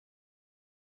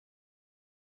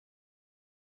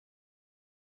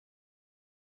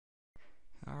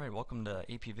Alright, welcome to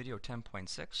AP Video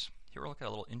 10.6. Here we'll look at a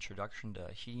little introduction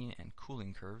to heating and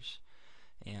cooling curves,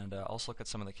 and also look at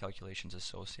some of the calculations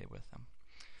associated with them.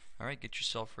 Alright, get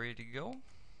yourself ready to go,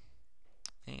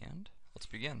 and let's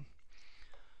begin.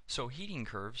 So heating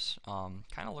curves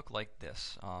kind of look like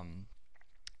this.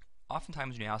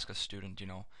 Oftentimes when you ask a student,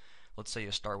 let's say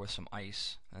you start with some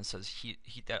ice, and it says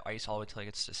heat that ice all the way till it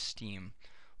gets to steam.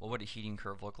 What would a heating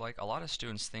curve look like? A lot of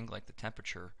students think like the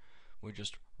temperature would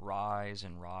just rise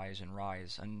and rise and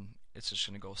rise, and it's just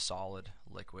going to go solid,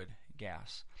 liquid,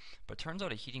 gas. But it turns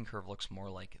out a heating curve looks more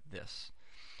like this.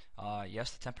 Yes,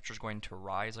 the temperature is going to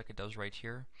rise like it does right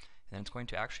here, and then it's going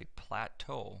to actually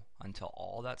plateau until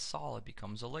all that solid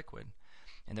becomes a liquid.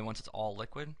 And then once it's all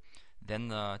liquid, then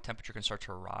the temperature can start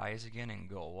to rise again and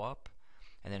go up.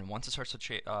 And then once it starts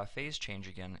to phase change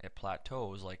again, it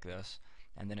plateaus like this,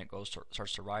 and then it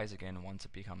starts to rise again once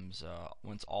it becomes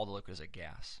once all the liquid is a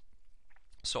gas.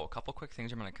 So a couple quick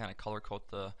things. I'm going to kind of color code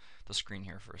the screen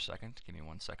here for a second. Give me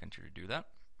 1 second to do that.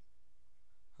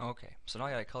 Okay, so now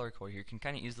I got a color code here. You can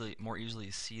kind of more easily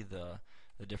see the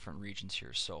different regions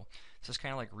here. So this is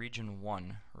kind of like region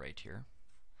 1 right here.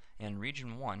 And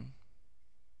region 1,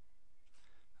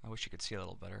 I wish you could see it a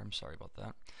little better. I'm sorry about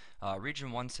that.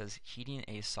 Region 1 says heating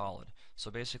a solid.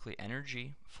 So basically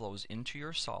energy flows into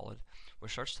your solid,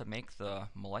 which starts to make the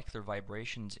molecular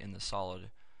vibrations in the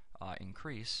solid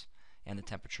increase, and the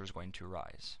temperature is going to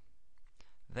rise.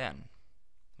 Then,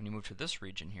 when you move to this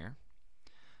region here,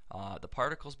 the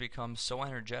particles become so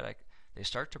energetic they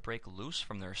start to break loose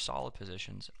from their solid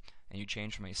positions, and you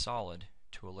change from a solid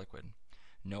to a liquid.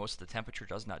 Notice the temperature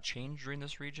does not change during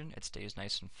this region. It stays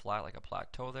nice and flat like a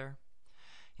plateau there,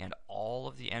 and all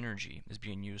of the energy is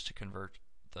being used to convert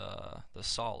the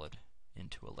solid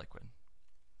into a liquid.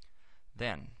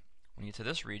 Then, when you get to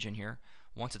this region here,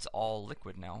 once it's all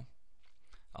liquid now,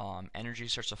 energy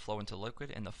starts to flow into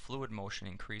liquid, and the fluid motion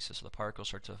increases, so the particles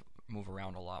start to move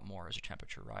around a lot more as the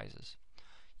temperature rises.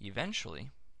 Eventually,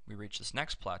 we reach this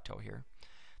next plateau here.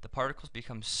 The particles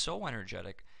become so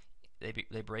energetic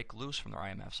they break loose from their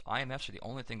IMFs. IMFs are the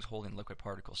only things holding liquid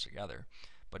particles together,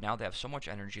 but now they have so much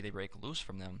energy they break loose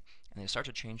from them, and they start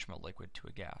to change from a liquid to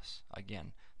a gas.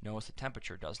 Again, notice the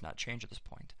temperature does not change at this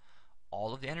point.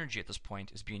 All of the energy at this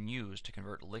point is being used to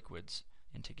convert liquids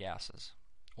into gases,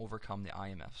 overcome the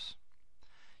IMFs.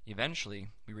 Eventually,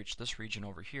 we reach this region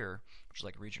over here, which is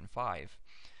like region 5,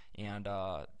 and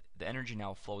the energy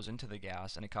now flows into the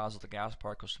gas, and it causes the gas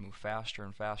particles to move faster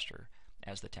and faster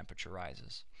as the temperature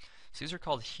rises. So these are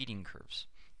called heating curves.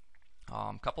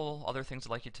 A couple other things I'd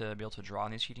like you to be able to draw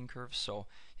on these heating curves. So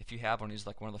if you have one of these,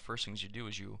 like one of the first things you do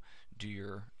is you do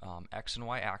your X and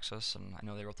Y axis, and I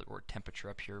know they wrote the word temperature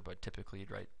up here, but typically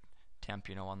you'd write temp,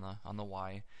 on the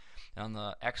Y. And on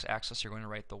the X-axis, you're going to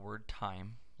write the word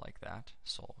time, like that.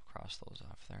 So I'll cross those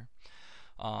off there.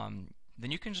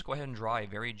 Then you can just go ahead and draw a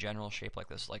very general shape like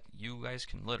this. Like you guys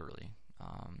can literally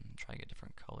try to get a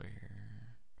different color here.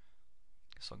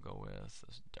 I guess I'll go with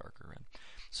this darker red.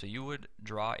 So you would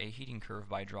draw a heating curve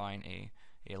by drawing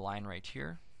a line right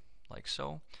here, like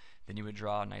so. Then you would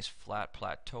draw a nice flat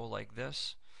plateau like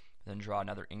this. Then draw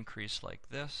another increase like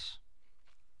this.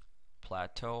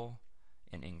 Plateau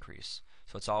and increase.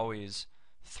 So it's always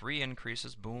 3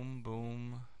 increases, boom,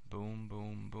 boom, boom,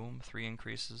 boom, boom, 3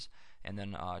 increases, and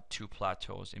then 2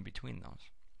 plateaus in between those.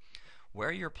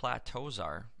 Where your plateaus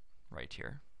are, right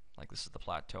here, like this is the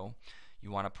plateau, you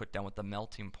want to put down what the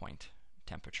melting point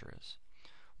temperature is.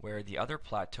 Where the other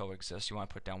plateau exists, you want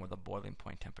to put down where the boiling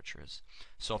point temperature is.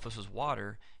 So if this was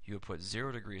water, you would put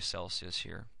 0 degrees Celsius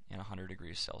here and 100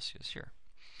 degrees Celsius here.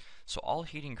 So all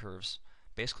heating curves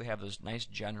basically have this nice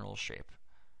general shape.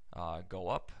 Go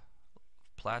up,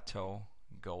 plateau,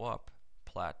 go up,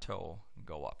 plateau,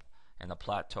 go up. And the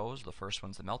plateaus, the first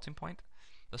one's the melting point,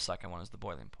 the second one is the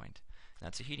boiling point. And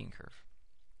that's a heating curve.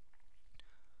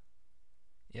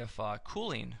 If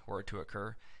cooling were to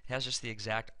occur, it has just the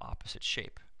exact opposite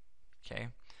shape. Okay,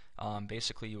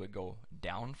 basically you would go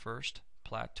down first,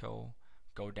 plateau,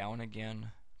 go down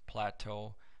again,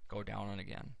 plateau, go down and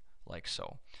again, like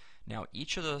so. Now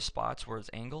each of the spots where it's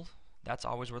angled, that's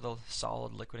always where the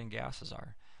solid, liquid, and gases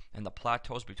are. And the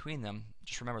plateaus between them,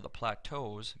 just remember the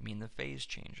plateaus mean the phase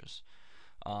changes.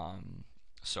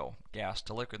 So gas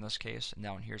to liquid in this case, and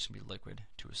down here it's going to be liquid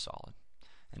to a solid.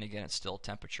 And again, it's still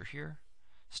temperature here,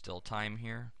 still time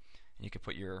here, and you can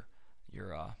put your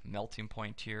melting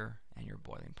point here and your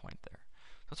boiling point there.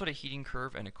 That's what a heating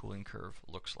curve and a cooling curve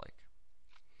looks like.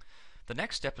 The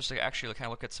next step is to actually kind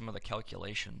of look at some of the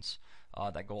calculations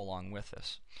that go along with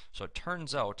this. So it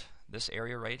turns out this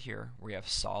area right here, where you have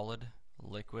solid,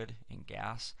 liquid, and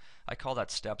gas, I call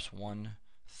that steps 1,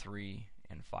 3,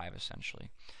 and 5 essentially.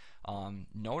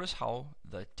 Notice how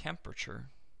the temperature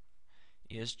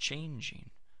is changing.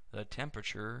 The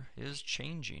temperature is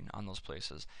changing on those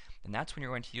places. And that's when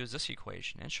you're going to use this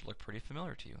equation. And it should look pretty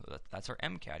familiar to you. That's our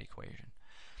MCAT equation.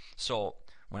 So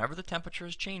whenever the temperature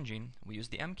is changing, we use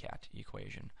the MCAT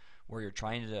equation, where you're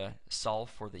trying to solve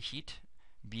for the heat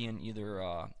being either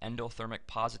endothermic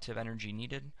positive energy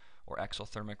needed or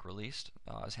exothermic released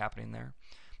is happening there.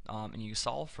 And you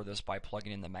solve for this by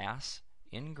plugging in the mass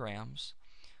in grams,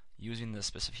 using the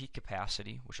specific heat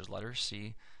capacity, which is letter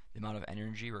C, the amount of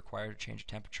energy required to change a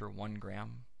temperature 1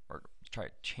 gram, or try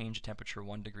to change a temperature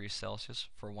 1 degree Celsius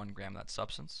for 1 gram of that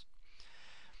substance.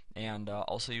 And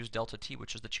also use delta T,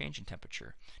 which is the change in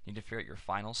temperature. You need to figure out your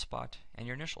final spot and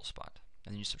your initial spot,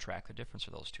 and then you subtract the difference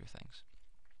of those two things.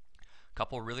 A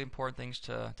couple really important things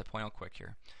to point out quick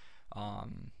here.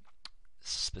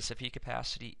 Specific heat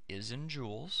capacity is in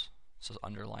joules, so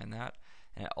underline that,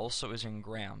 and it also is in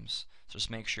grams. So just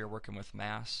make sure you're working with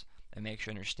mass, and make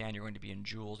sure you understand you're going to be in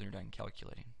joules when you're done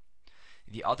calculating.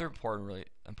 The other really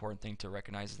important thing to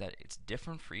recognize is that it's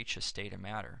different for each state of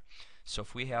matter. So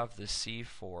if we have the C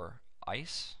for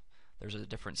ice, there's a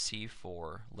different C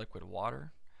for liquid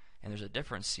water, and there's a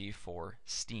different C for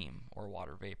steam or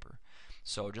water vapor.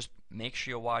 So just make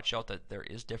sure you watch out that there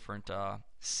is different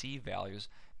C values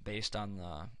based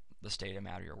on the state of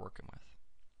matter you're working with.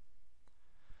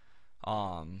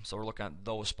 So we're looking at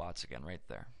those spots again right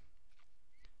there.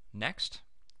 Next,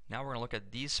 now we're going to look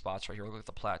at these spots right here. We'll look at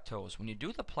the plateaus. When you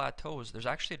do the plateaus, there's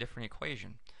actually a different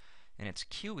equation, and it's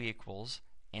Q equals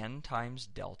N times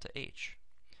delta H,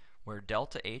 where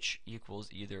delta H equals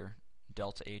either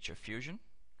delta H of fusion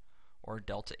or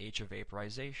delta H of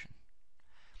vaporization.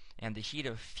 And the heat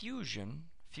of fusion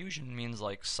means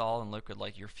like solid and liquid,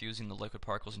 like you're fusing the liquid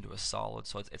particles into a solid,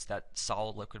 so it's that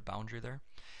solid liquid boundary there.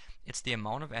 It's the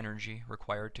amount of energy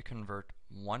required to convert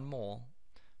 1 mole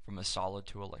from a solid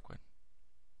to a liquid.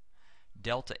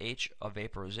 Delta H of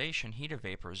vaporization, heat of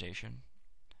vaporization,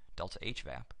 delta H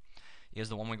vap, is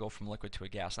the one we go from liquid to a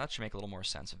gas. And that should make a little more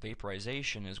sense.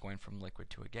 Vaporization is going from liquid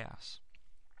to a gas.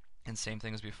 And same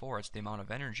thing as before, it's the amount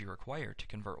of energy required to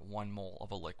convert 1 mole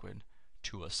of a liquid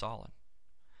to a solid.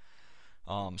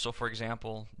 So for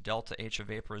example, delta H of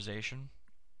vaporization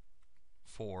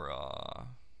for,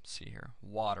 see here,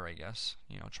 water, I guess,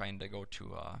 trying to go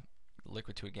to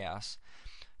liquid to a gas.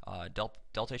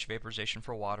 Delta H vaporization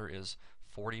for water is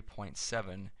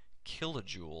 40.7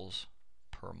 kilojoules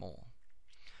per mole.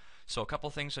 So a couple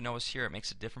things to notice here. It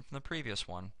makes it different from the previous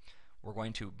one. We're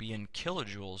going to be in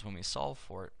kilojoules when we solve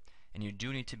for it, and you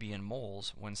do need to be in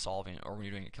moles when solving or when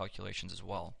you're doing calculations as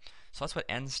well. So that's what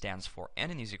N stands for.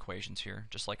 N in these equations here,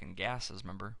 just like in gases,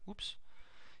 remember? Oops.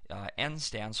 N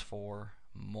stands for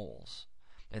moles.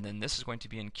 And then this is going to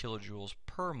be in kilojoules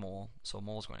per mole, so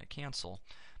mole is going to cancel.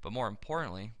 But more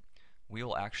importantly, we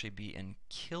will actually be in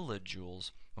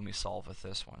kilojoules when we solve with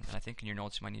this one. And I think in your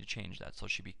notes you might need to change that, so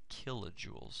it should be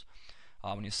kilojoules.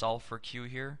 When you solve for Q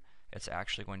here, it's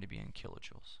actually going to be in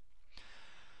kilojoules.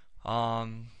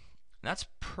 That's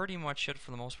pretty much it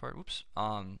for the most part. Oops.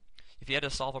 If you had to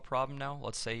solve a problem now,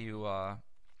 let's say you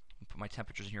put my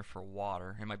temperatures in here for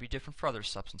water. It might be different for other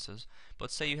substances, but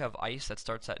let's say you have ice that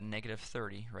starts at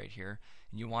 -30 right here,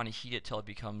 and you want to heat it till it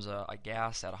becomes a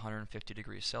gas at 150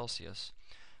 degrees Celsius.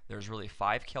 There's really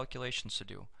 5 calculations to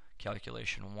do.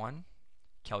 Calculation 1,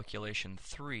 calculation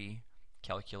 3,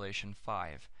 calculation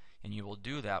 5. And you will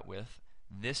do that with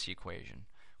this equation.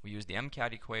 We use the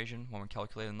MCAT equation when we're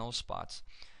calculating those spots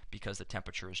because the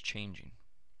temperature is changing.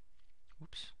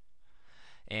 Oops.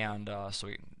 And so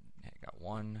we got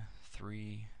 1,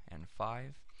 3, and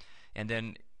 5. And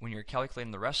then when you're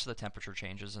calculating the rest of the temperature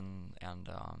changes and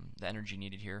the energy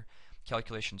needed here,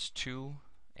 calculations 2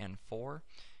 and 4,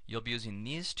 you'll be using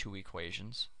these two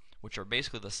equations, which are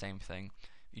basically the same thing.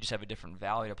 You just have a different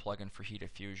value to plug in for heat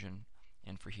of fusion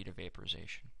and for heat of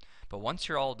vaporization. But once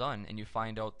you're all done and you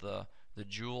find out the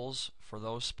joules for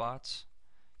those spots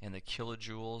and the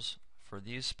kilojoules for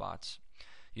these spots,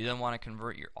 you then want to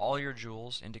convert all your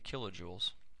joules into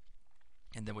kilojoules.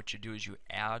 And then what you do is you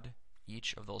add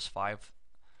each of those 5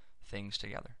 things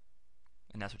together.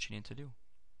 And that's what you need to do.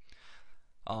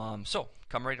 So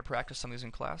come ready to practice some of these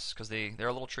in class because they're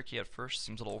a little tricky at first.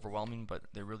 Seems a little overwhelming,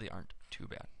 but they really aren't too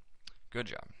bad. Good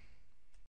job.